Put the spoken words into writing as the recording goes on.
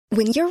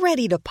When you're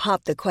ready to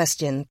pop the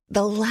question,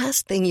 the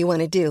last thing you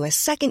want to do is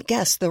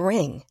second-guess the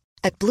ring.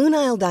 At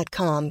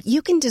BlueNile.com,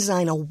 you can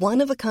design a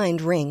one-of-a-kind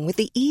ring with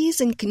the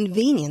ease and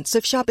convenience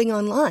of shopping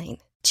online.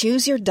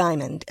 Choose your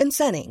diamond and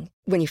setting.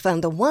 When you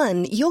find the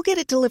one, you'll get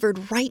it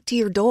delivered right to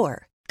your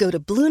door. Go to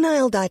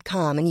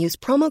BlueNile.com and use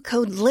promo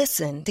code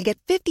LISTEN to get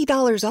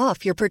 $50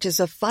 off your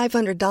purchase of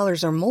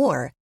 $500 or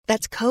more.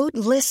 That's code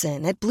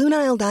LISTEN at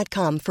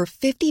BlueNile.com for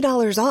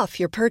 $50 off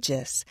your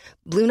purchase.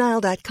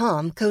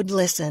 BlueNile.com, code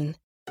LISTEN.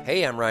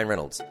 Hey, I'm Ryan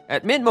Reynolds.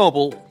 At Mint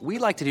Mobile, we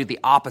like to do the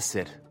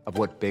opposite of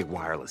what Big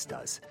Wireless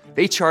does.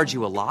 They charge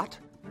you a lot,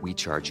 we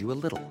charge you a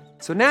little.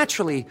 So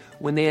naturally,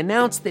 when they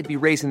announced they'd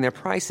be raising their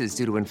prices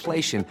due to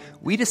inflation,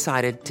 we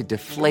decided to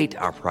deflate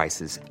our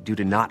prices due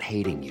to not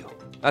hating you.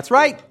 That's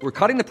right. We're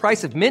cutting the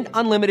price of Mint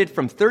Unlimited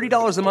from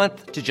 $30 a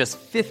month to just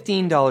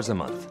 $15 a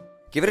month.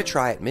 Give it a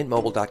try at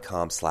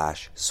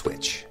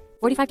mintmobile.com/switch.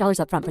 $45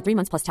 up front for 3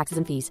 months plus taxes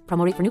and fees.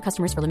 Promo rate for new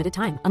customers for limited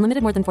time.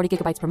 Unlimited more than 40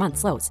 gigabytes per month.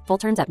 Slows full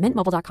terms at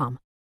mintmobile.com.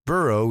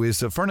 Burrow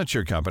is a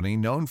furniture company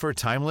known for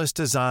timeless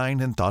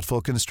design and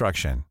thoughtful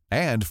construction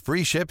and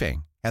free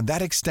shipping. And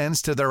that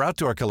extends to their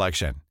outdoor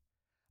collection.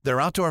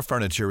 Their outdoor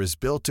furniture is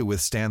built to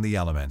withstand the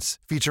elements,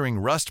 featuring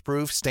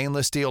rust-proof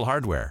stainless steel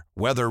hardware,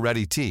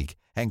 weather-ready teak,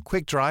 and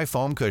quick-dry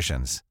foam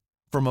cushions.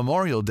 For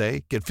Memorial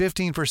Day, get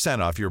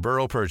 15% off your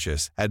Burrow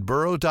purchase at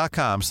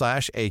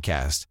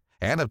burrow.com/acast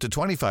and up to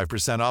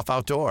 25% off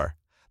outdoor.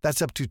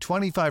 That's up to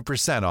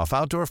 25% off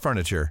outdoor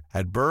furniture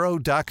at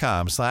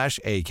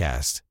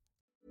burrow.com/acast.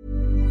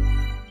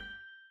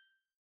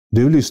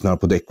 Du lyssnar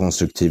på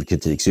Dekonstruktiv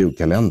kritiks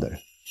julkalender.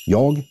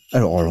 Jag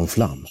är Aron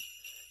Flam.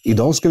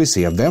 Idag ska vi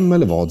se vem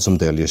eller vad som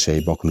döljer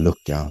sig bakom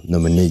lucka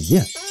nummer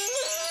 9.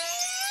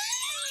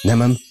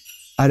 Nämen,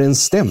 är det en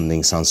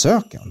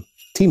stämningsansökan?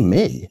 Till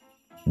mig?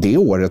 Det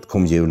året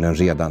kom julen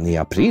redan i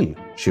april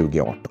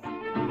 2018.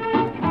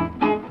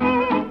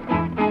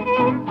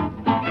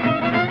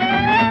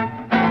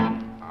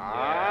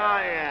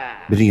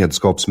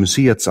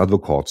 Beredskapsmuseets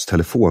advokats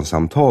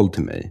telefonsamtal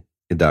till mig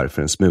är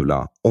därför en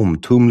smula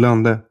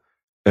omtumlande,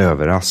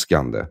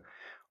 överraskande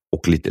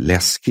och lite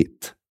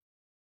läskigt.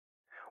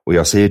 Och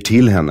jag säger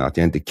till henne att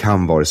jag inte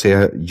kan vare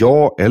sig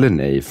ja eller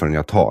nej förrän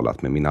jag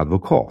talat med min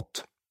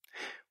advokat.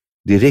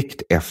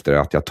 Direkt efter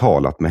att jag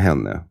talat med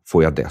henne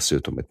får jag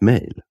dessutom ett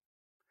mejl.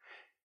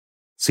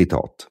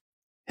 Citat.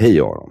 Hej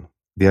Aron,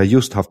 vi har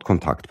just haft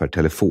kontakt per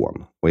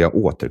telefon och jag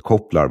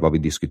återkopplar vad vi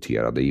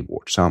diskuterade i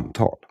vårt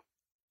samtal.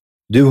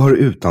 Du har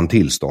utan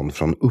tillstånd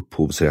från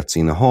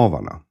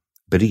upphovsrättsinnehavarna,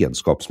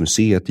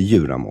 Beredskapsmuseet i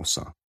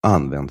Djuramossa,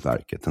 använt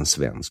verket En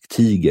svensk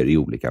tiger i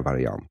olika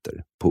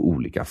varianter på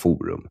olika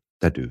forum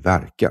där du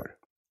verkar.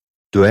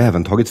 Du har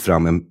även tagit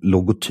fram en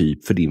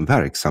logotyp för din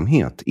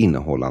verksamhet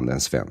innehållande en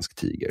svensk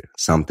tiger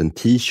samt en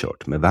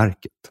t-shirt med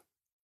verket.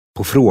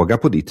 På fråga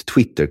på ditt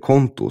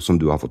Twitterkonto som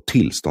du har fått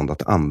tillstånd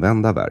att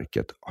använda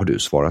verket har du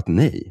svarat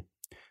nej.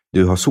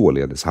 Du har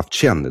således haft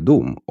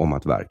kännedom om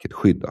att verket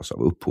skyddas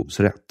av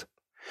upphovsrätt.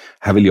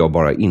 Här vill jag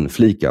bara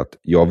inflika att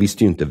jag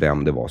visste ju inte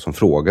vem det var som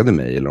frågade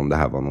mig eller om det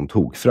här var någon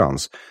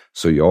tokfrans.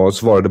 Så jag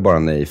svarade bara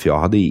nej för jag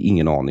hade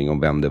ingen aning om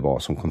vem det var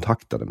som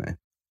kontaktade mig.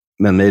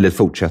 Men mejlet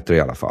fortsätter i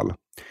alla fall.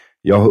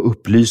 Jag har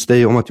upplyst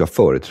dig om att jag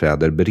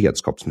företräder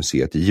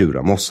Beredskapsmuseet i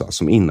Djuramossa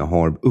som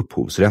innehar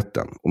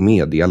upphovsrätten och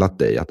meddelat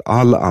dig att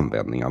all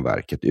användning av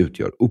verket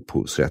utgör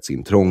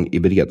upphovsrättsintrång i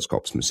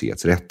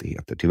Beredskapsmuseets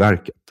rättigheter till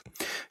verket.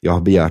 Jag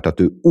har begärt att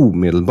du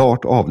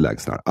omedelbart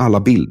avlägsnar alla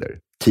bilder,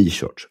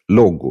 t-shirts,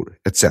 loggor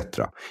etc.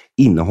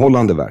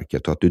 innehållande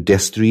verket och att du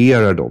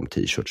destruerar de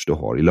t-shirts du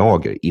har i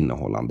lager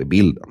innehållande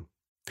bilden.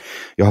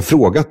 Jag har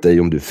frågat dig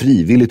om du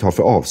frivilligt har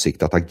för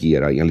avsikt att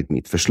agera enligt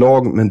mitt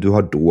förslag, men du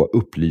har då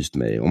upplyst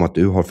mig om att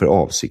du har för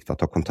avsikt att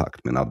ta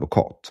kontakt med en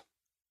advokat.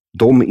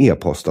 De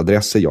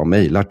e-postadresser jag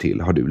mejlar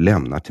till har du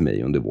lämnat till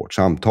mig under vårt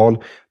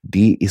samtal.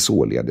 Det är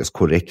således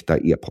korrekta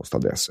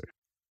e-postadresser.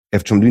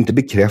 Eftersom du inte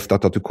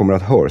bekräftat att du kommer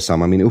att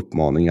hörsamma min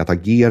uppmaning att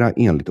agera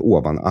enligt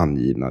ovan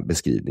angivna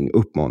beskrivning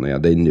uppmanar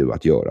jag dig nu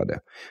att göra det.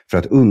 För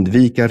att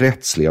undvika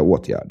rättsliga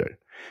åtgärder.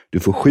 Du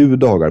får 7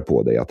 dagar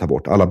på dig att ta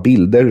bort alla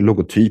bilder,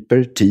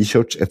 logotyper,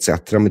 t-shirts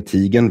etc. med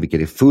tigern,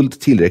 vilket är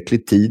fullt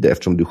tillräcklig tid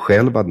eftersom du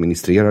själv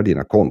administrerar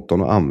dina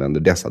konton och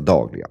använder dessa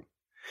dagligen.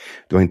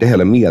 Du har inte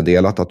heller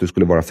meddelat att du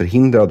skulle vara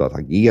förhindrad att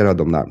agera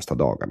de närmsta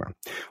dagarna.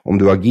 Om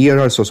du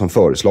agerar så som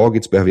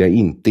föreslagits behöver jag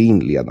inte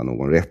inleda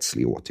någon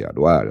rättslig åtgärd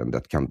och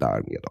ärendet kan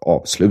därmed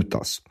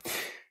avslutas.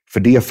 För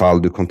det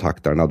fall du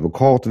kontaktar en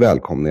advokat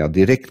välkomnar jag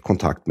direkt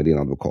kontakt med din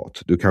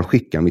advokat. Du kan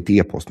skicka mitt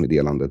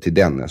e-postmeddelande till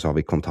denne så har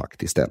vi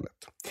kontakt istället.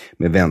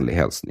 Med vänlig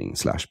hälsning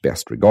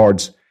 /best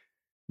regards.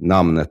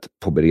 Namnet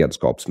på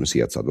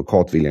Beredskapsmuseets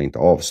advokat vill jag inte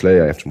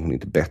avslöja eftersom hon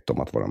inte bett om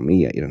att vara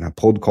med i den här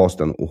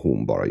podcasten och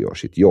hon bara gör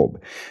sitt jobb.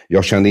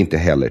 Jag kände inte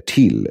heller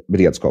till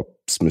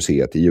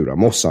Beredskapsmuseet i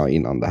Djuramossa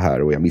innan det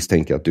här och jag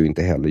misstänker att du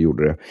inte heller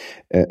gjorde det.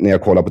 När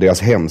jag kollar på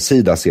deras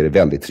hemsida ser det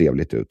väldigt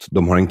trevligt ut.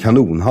 De har en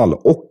kanonhall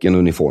och en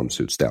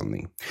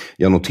uniformsutställning.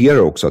 Jag noterar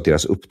också att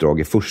deras uppdrag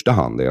i första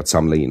hand är att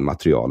samla in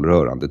material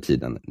rörande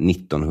tiden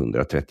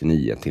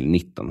 1939 till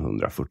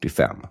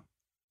 1945.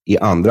 I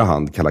andra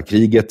hand kalla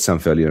kriget, sen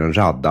följer en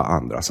radda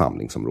andra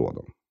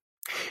samlingsområden.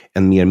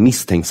 En mer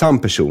misstänksam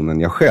person än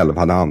jag själv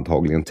hade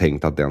antagligen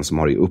tänkt att den som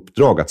har i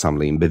uppdrag att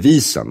samla in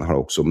bevisen har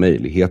också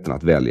möjligheten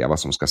att välja vad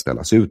som ska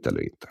ställas ut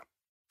eller inte.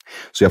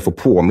 Så jag får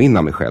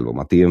påminna mig själv om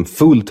att det är en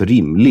fullt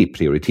rimlig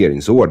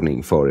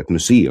prioriteringsordning för ett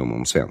museum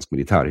om svensk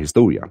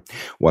militärhistoria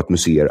och att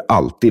museer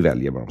alltid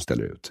väljer vad de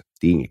ställer ut.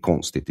 Det är inget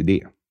konstigt i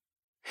det.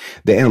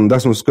 Det enda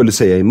som skulle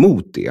säga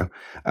emot det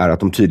är att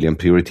de tydligen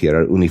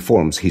prioriterar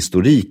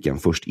uniformshistoriken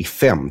först i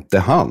femte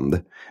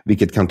hand,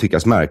 vilket kan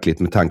tyckas märkligt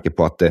med tanke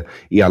på att det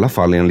i alla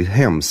fall enligt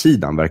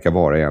hemsidan verkar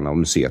vara en av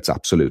museets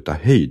absoluta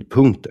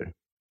höjdpunkter.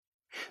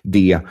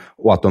 Det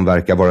och att de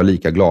verkar vara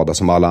lika glada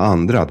som alla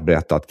andra att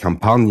berätta att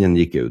kampanjen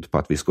gick ut på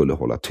att vi skulle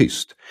hålla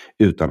tyst,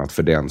 utan att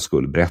för den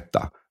skulle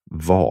berätta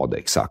vad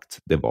exakt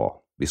det var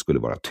vi skulle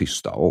vara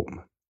tysta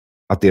om.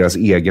 Att deras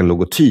egen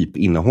logotyp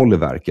innehåller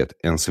verket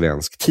En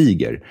svensk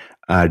tiger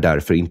är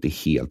därför inte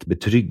helt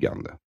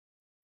betryggande.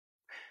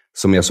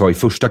 Som jag sa i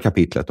första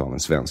kapitlet av En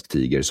svensk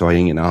tiger så har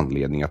jag ingen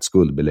anledning att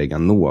skuldbelägga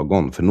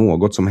någon för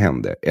något som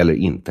hände eller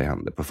inte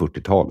hände på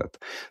 40-talet.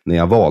 När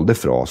jag valde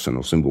frasen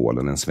och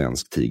symbolen En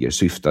svensk tiger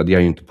syftade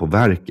jag inte på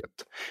verket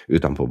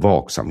utan på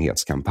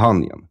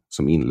vaksamhetskampanjen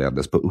som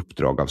inleddes på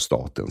uppdrag av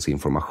Statens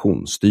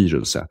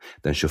informationsstyrelse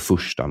den 21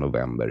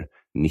 november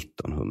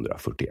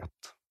 1941.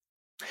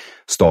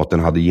 Staten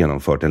hade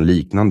genomfört en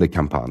liknande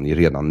kampanj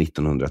redan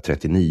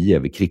 1939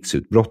 vid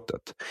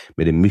krigsutbrottet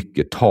med det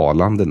mycket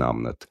talande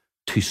namnet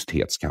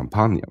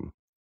Tysthetskampanjen.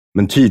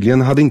 Men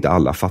tydligen hade inte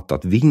alla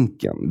fattat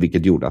vinkeln,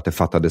 vilket gjorde att det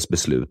fattades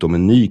beslut om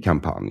en ny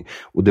kampanj,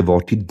 och det var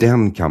till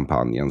den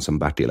kampanjen som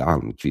Bertil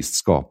Almqvist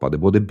skapade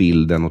både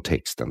bilden och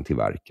texten till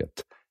verket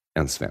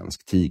En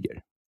svensk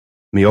tiger.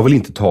 Men jag vill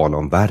inte tala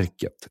om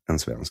verket En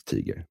svensk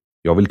tiger.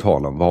 Jag vill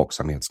tala om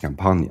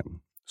vaksamhetskampanjen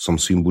som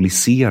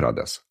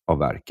symboliserades av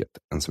verket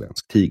En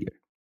svensk tiger.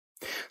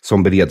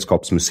 Som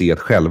Beredskapsmuseet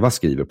själva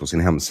skriver på sin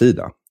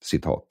hemsida,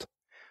 citat: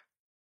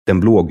 Den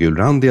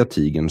blågulrandiga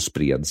tigern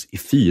spreds i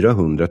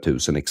 400 000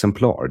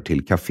 exemplar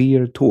till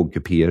kaféer,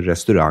 tågkupéer,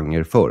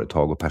 restauranger,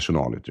 företag och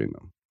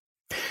personalutrymmen.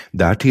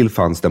 Därtill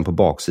fanns den på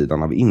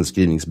baksidan av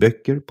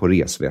inskrivningsböcker, på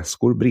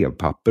resväskor,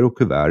 brevpapper och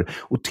kuvert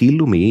och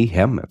till och med i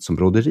hemmet som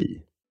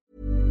broderi.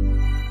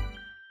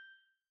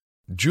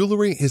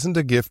 Jewelry isn't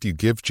a gift you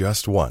give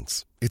just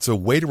once. It's a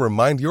way to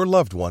remind your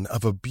loved one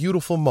of a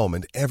beautiful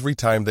moment every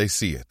time they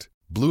see it.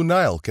 Blue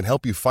Nile can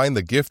help you find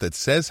the gift that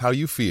says how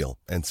you feel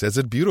and says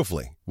it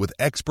beautifully, with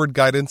expert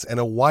guidance and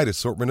a wide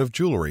assortment of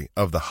jewelry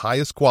of the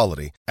highest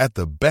quality at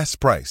the best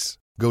price.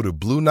 Go to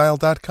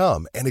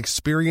BlueNile.com and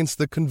experience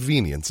the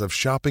convenience of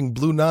shopping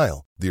Blue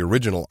Nile, the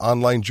original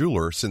online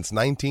jeweler since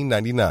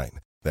 1999.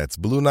 That's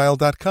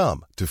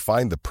BlueNile.com to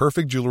find the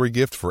perfect jewelry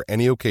gift for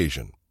any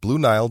occasion.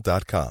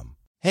 BlueNile.com.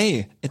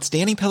 Hey, it's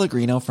Danny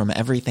Pellegrino from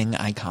Everything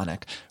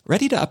Iconic.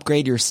 Ready to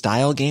upgrade your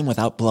style game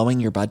without blowing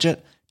your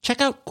budget?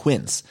 Check out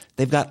Quince.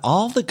 They've got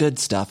all the good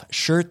stuff,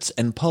 shirts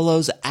and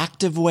polos,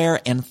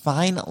 activewear, and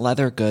fine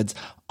leather goods,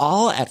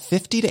 all at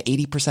 50 to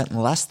 80%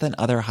 less than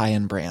other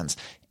high-end brands.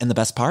 And the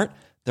best part?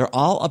 They're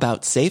all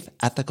about safe,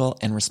 ethical,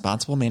 and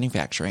responsible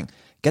manufacturing.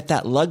 Get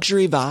that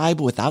luxury vibe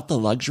without the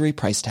luxury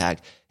price tag.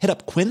 Hit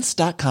up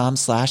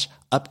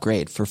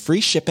quince.com/upgrade for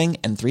free shipping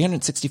and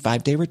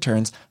 365-day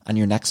returns on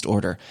your next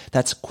order.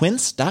 That's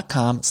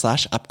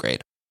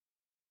quince.com/upgrade.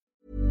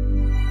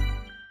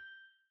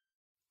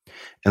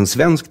 En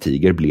svensk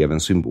tiger blev en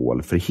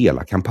symbol för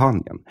hela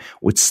kampanjen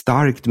och ett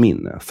starkt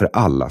minne för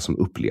alla som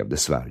upplevde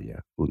Sverige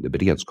under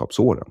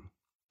beredskapsåren.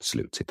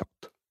 Slutcitat.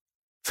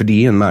 För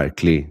det är en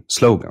märklig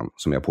slogan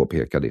som jag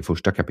påpekade i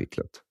första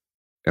kapitlet.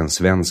 En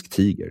svensk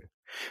tiger.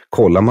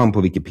 Kollar man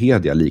på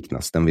Wikipedia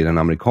liknas den vid den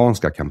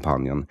amerikanska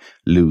kampanjen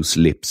Loose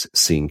Lips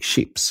Sink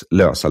Ships,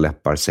 lösa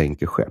läppar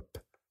sänker skepp,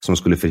 som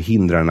skulle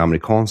förhindra den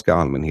amerikanska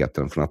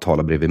allmänheten från att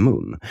tala bredvid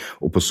mun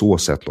och på så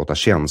sätt låta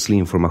känslig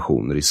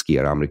information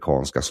riskera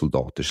amerikanska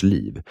soldaters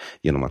liv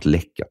genom att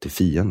läcka till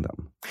fienden.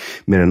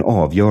 Med den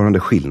avgörande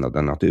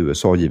skillnaden att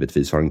USA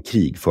givetvis var en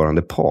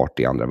krigförande part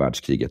i andra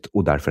världskriget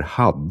och därför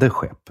hade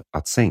skepp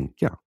att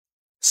sänka.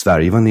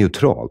 Sverige var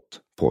neutralt,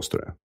 påstår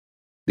det.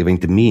 Det var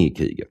inte med i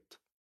kriget.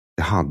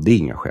 Det hade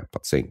inga skepp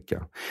att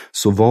sänka.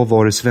 Så vad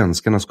var det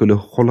svenskarna skulle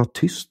hålla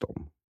tyst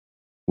om?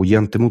 Och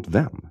gentemot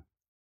vem?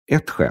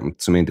 Ett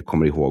skämt som jag inte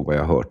kommer ihåg vad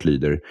jag hört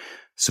lyder: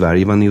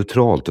 Sverige var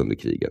neutralt under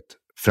kriget.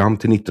 Fram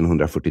till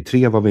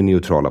 1943 var vi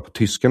neutrala på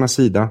tyskarnas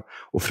sida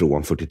och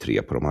från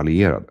 43 på de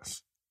allierades.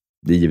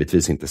 Det är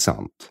givetvis inte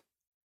sant.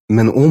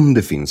 Men om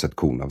det finns ett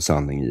korn av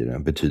sanning i det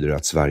betyder det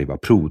att Sverige var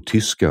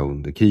pro-tyska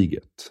under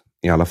kriget.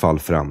 I alla fall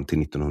fram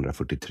till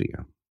 1943.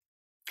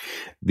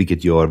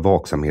 Vilket gör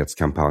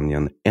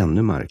vaksamhetskampanjen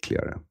ännu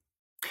märkligare.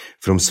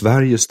 För om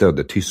Sverige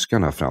stödde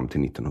tyskarna fram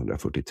till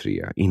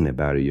 1943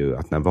 innebär det ju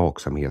att när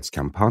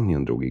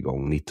vaksamhetskampanjen drog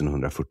igång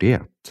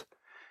 1941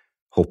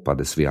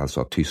 hoppades vi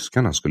alltså att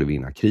tyskarna skulle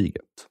vinna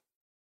kriget.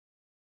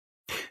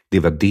 Det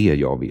var det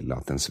jag ville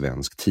att En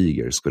svensk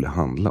tiger skulle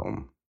handla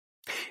om.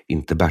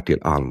 Inte Bertil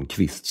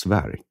Almqvists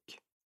verk.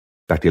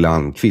 Bertil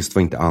Almqvist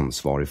var inte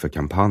ansvarig för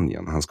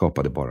kampanjen. Han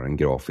skapade bara den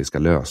grafiska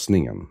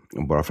lösningen.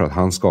 Och bara för att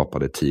han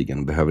skapade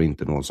Tigern behöver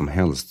inte någon som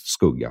helst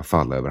skugga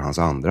falla över hans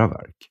andra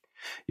verk.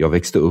 Jag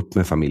växte upp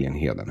med familjen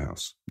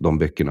Hedenhös. De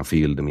böckerna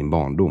förgyllde min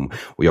barndom.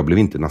 Och jag blev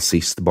inte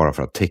nazist bara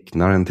för att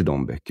tecknaren till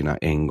de böckerna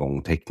en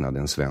gång tecknade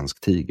en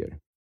svensk tiger.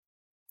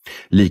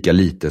 Lika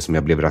lite som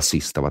jag blev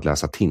rasist av att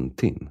läsa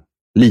Tintin.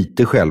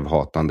 Lite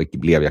självhatande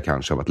blev jag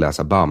kanske av att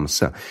läsa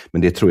Bamse,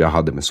 men det tror jag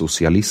hade med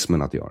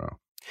socialismen att göra.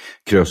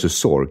 Krösus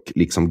Sork,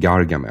 liksom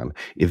Gargamel,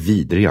 är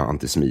vidriga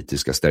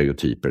antisemitiska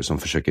stereotyper som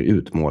försöker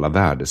utmåla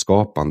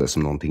värdeskapande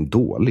som någonting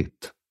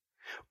dåligt.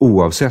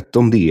 Oavsett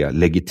om det är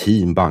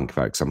legitim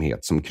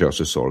bankverksamhet som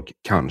Krösus Sork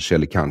kanske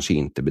eller kanske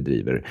inte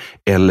bedriver,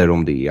 eller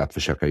om det är att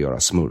försöka göra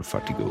smurfar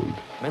till guld.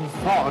 Men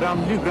faran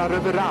lurar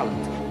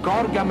överallt.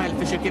 Gargamel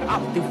försöker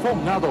alltid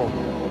fånga dem.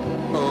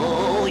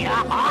 Jag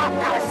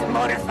hatar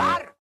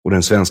smurfar! Och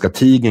den svenska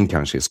tigern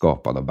kanske är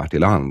skapad av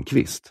Bertil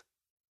Almqvist.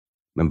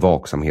 Men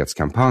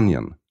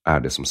vaksamhetskampanjen är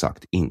det som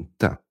sagt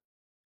inte.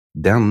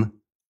 Den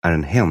är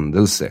en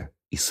händelse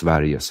i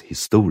Sveriges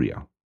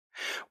historia.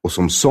 Och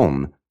som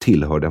sån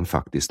tillhör den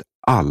faktiskt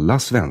alla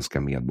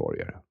svenska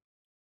medborgare.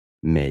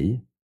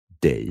 Mig,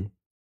 dig,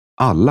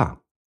 alla.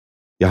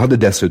 Jag hade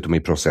dessutom i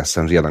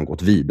processen redan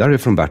gått vidare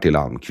från Bertil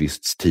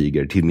Almqvists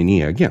tiger till min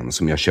egen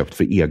som jag köpt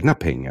för egna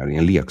pengar i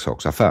en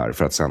leksaksaffär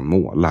för att sedan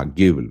måla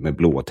gul med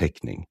blå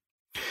teckning.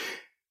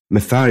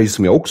 Med färg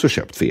som jag också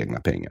köpt för egna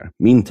pengar.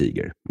 Min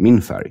tiger,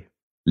 min färg.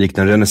 Likt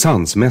en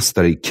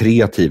renässansmästare i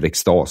kreativ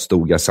extas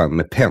stod jag sedan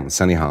med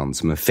penseln i hand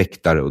som en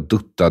fäktare och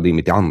duttade i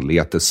mitt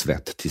anletes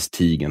svett tills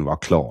tigern var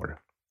klar.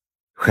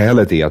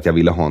 Skälet är att jag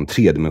ville ha en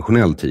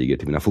tredimensionell tiger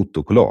till mina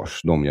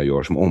fotokollage, de jag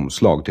gör som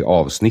omslag till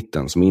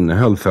avsnitten som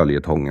innehöll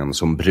följetongen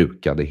som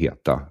brukade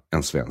heta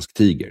En svensk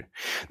tiger.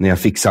 När jag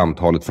fick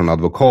samtalet från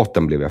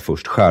advokaten blev jag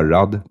först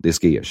skärrad, det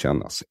ska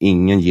erkännas.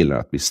 Ingen gillar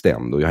att bli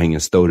stämd och jag har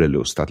ingen större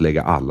lust att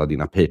lägga alla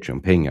dina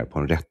Patreon-pengar på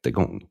en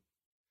rättegång.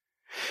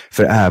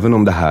 För även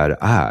om det här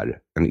är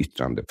en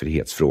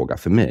yttrandefrihetsfråga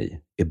för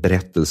mig, är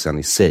berättelsen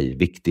i sig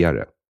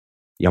viktigare.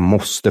 Jag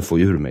måste få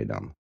ur mig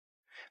den.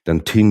 Den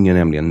tynger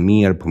nämligen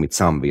mer på mitt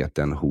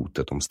samvete än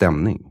hotet om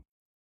stämning.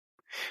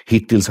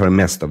 Hittills har det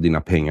mesta av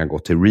dina pengar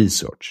gått till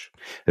research.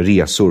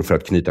 Resor för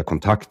att knyta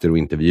kontakter och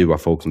intervjua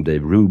folk som Dave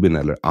Rubin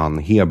eller Ann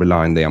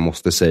Heberlein, där jag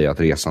måste säga att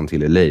resan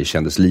till LA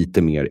kändes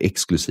lite mer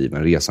exklusiv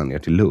än resan ner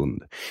till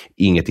Lund.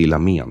 Inget illa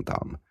ment,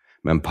 Ann.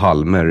 Men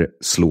Palmer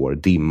slår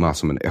dimma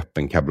som en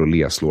öppen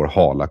cabriolet slår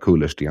hala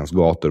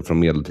kullerstensgator från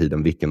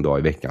medeltiden vilken dag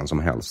i veckan som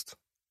helst.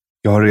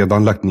 Jag har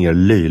redan lagt ner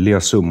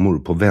löjliga summor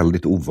på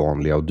väldigt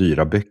ovanliga och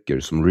dyra böcker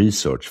som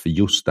research för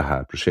just det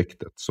här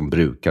projektet som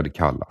brukade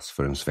kallas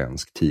för en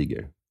svensk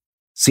tiger.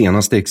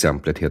 Senaste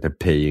exemplet heter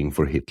Paying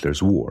for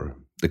Hitler's War,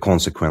 The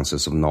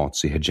Consequences of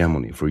Nazi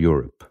Hegemony for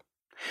Europe.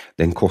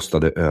 Den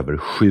kostade över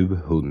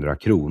 700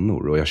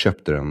 kronor och jag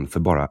köpte den för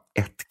bara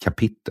ett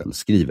kapitel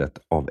skrivet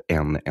av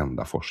en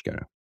enda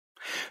forskare.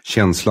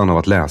 Känslan av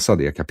att läsa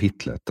det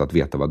kapitlet, att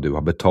veta vad du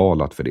har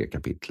betalat för det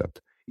kapitlet,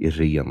 är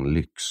ren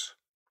lyx.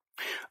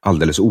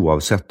 Alldeles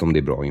oavsett om det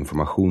är bra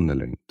information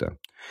eller inte.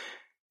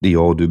 Det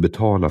jag och du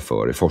betalar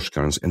för är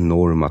forskarens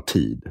enorma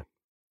tid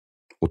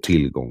och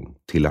tillgång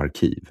till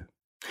arkiv.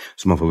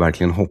 Så man får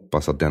verkligen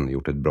hoppas att den har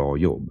gjort ett bra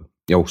jobb.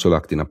 Jag har också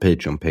lagt dina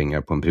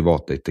Patreon-pengar på en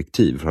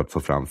privatdetektiv för att få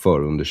fram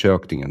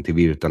förundersökningen till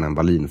Virtanen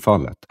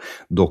Wallin-fallet,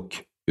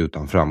 dock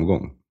utan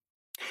framgång.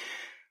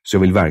 Så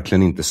jag vill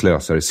verkligen inte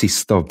slösa det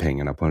sista av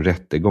pengarna på en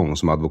rättegång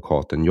som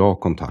advokaten jag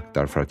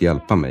kontaktar för att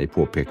hjälpa mig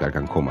påpekar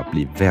kan komma att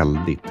bli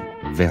väldigt,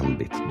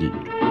 väldigt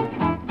dyr.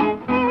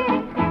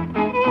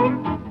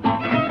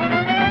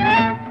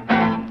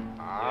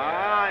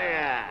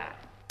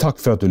 Tack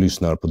för att du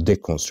lyssnar på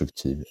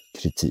Dekonstruktiv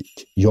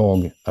kritik.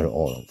 Jag är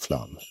Aron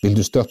Flam. Vill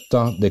du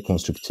stötta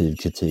Dekonstruktiv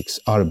kritiks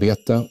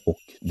arbete, och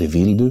det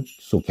vill du,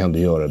 så kan du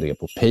göra det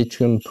på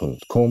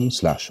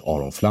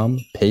patreon.com/aronflam,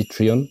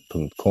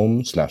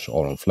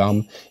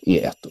 patreon.com/aronflam i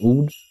ett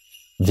ord,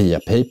 via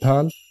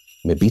PayPal,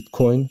 med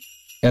Bitcoin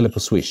eller på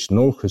Swish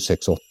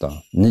 0768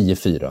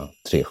 94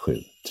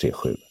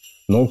 3737.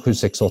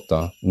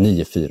 0768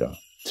 94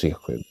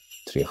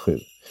 3737.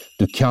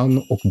 Du kan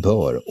och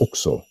bör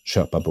också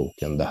köpa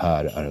boken Det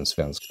här är en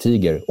svensk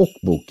tiger och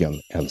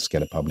boken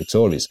Älskade public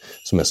service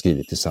som jag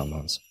skrivit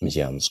tillsammans med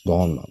Jens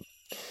Ganman.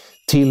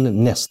 Till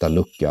nästa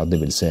lucka, det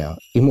vill säga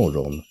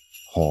imorgon,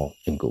 ha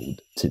en god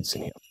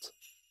tidsenhet.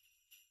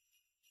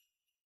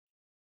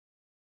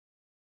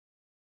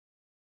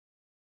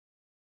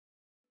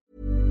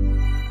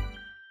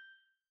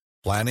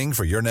 Planning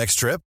for your next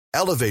trip?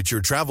 Elevate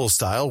your travel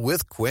style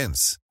with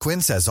Quince.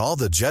 Quince has all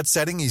the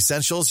jet-setting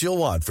essentials you'll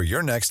want for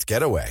your next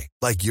getaway,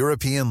 like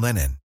European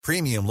linen,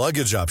 premium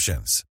luggage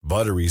options,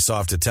 buttery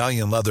soft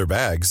Italian leather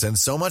bags, and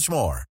so much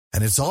more.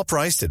 And it's all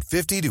priced at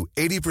 50 to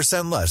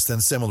 80% less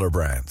than similar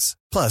brands.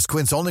 Plus,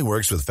 Quince only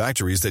works with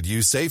factories that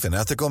use safe and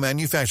ethical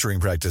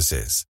manufacturing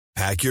practices.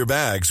 Pack your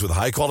bags with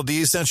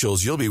high-quality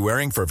essentials you'll be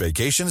wearing for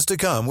vacations to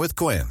come with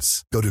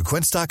Quince. Go to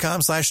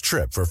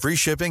quince.com/trip for free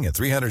shipping and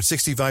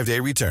 365-day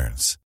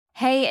returns.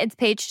 Hey, it's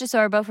Paige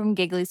DeSorbo from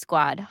Giggly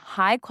Squad.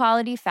 High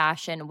quality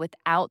fashion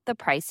without the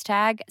price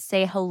tag.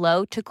 Say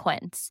hello to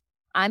Quince.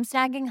 I'm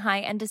snagging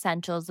high-end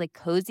essentials like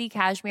cozy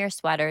cashmere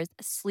sweaters,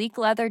 sleek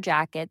leather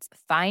jackets,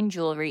 fine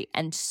jewelry,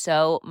 and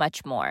so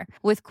much more.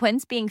 With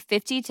Quince being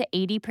 50 to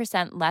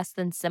 80% less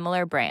than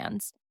similar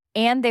brands.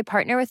 And they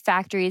partner with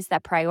factories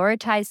that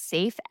prioritize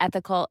safe,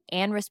 ethical,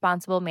 and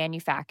responsible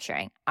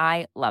manufacturing.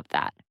 I love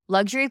that.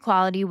 Luxury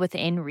quality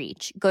within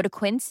reach. Go to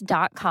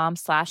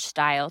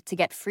quince.com/style to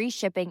get free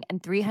shipping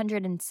and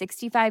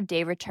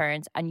 365-day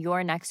returns on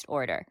your next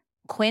order.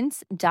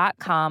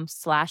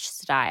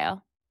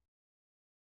 Quince.com/style.